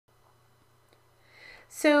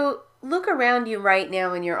So look around you right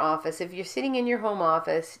now in your office. If you're sitting in your home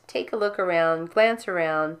office, take a look around, glance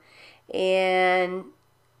around, and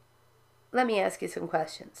let me ask you some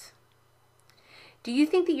questions. Do you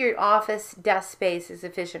think that your office desk space is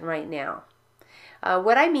efficient right now?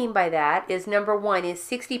 What I mean by that is, number one, is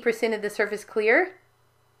 60% of the surface clear?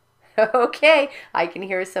 Okay, I can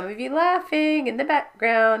hear some of you laughing in the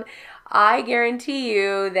background. I guarantee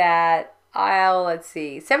you that let's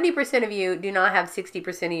see, 70% of you do not have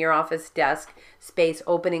 60% of your office desk space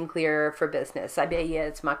open and clear for business. I bet you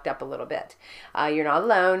it's mucked up a little bit. You're not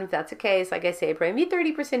alone. If that's the case, like I say, probably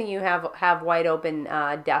 30% of you have wide open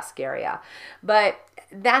desk area. But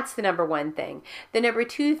that's the number one thing. The number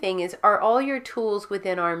two thing is, are all your tools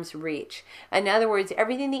within arm's reach? In other words,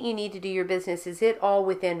 everything that you need to do your business, is it all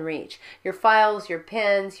within reach? Your files, your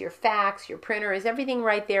pens, your fax, your printer, is everything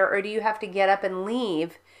right there? Or do you have to get up and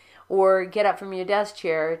leave, or get up from your desk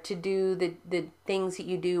chair to do the things that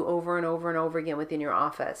you do over and over and over again within your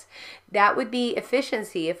office? That would be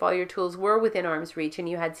efficiency if all your tools were within arm's reach and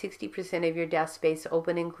you had 60% of your desk space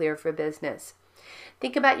open and clear for business.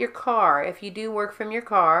 Think about your car. If you do work from your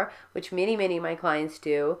car, which many of my clients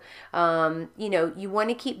do, you want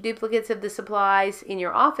to keep duplicates of the supplies in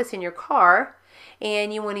your office in your car,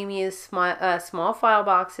 and you want to use small file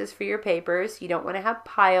boxes for your papers. You don't want to have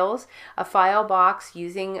piles. A file box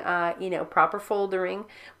using proper foldering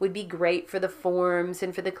would be great for the forms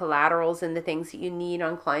and for the collaterals and the things that you need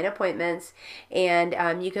on client appointments.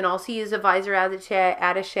 And you can also use a visor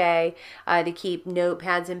attaché to keep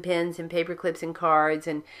notepads and pens and paper clips and cards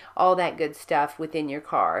and all that good stuff within your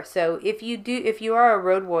car. So if you are a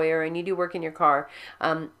road warrior and you do work in your car,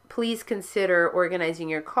 please consider organizing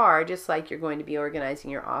your car just like you're going to be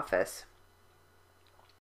organizing your office.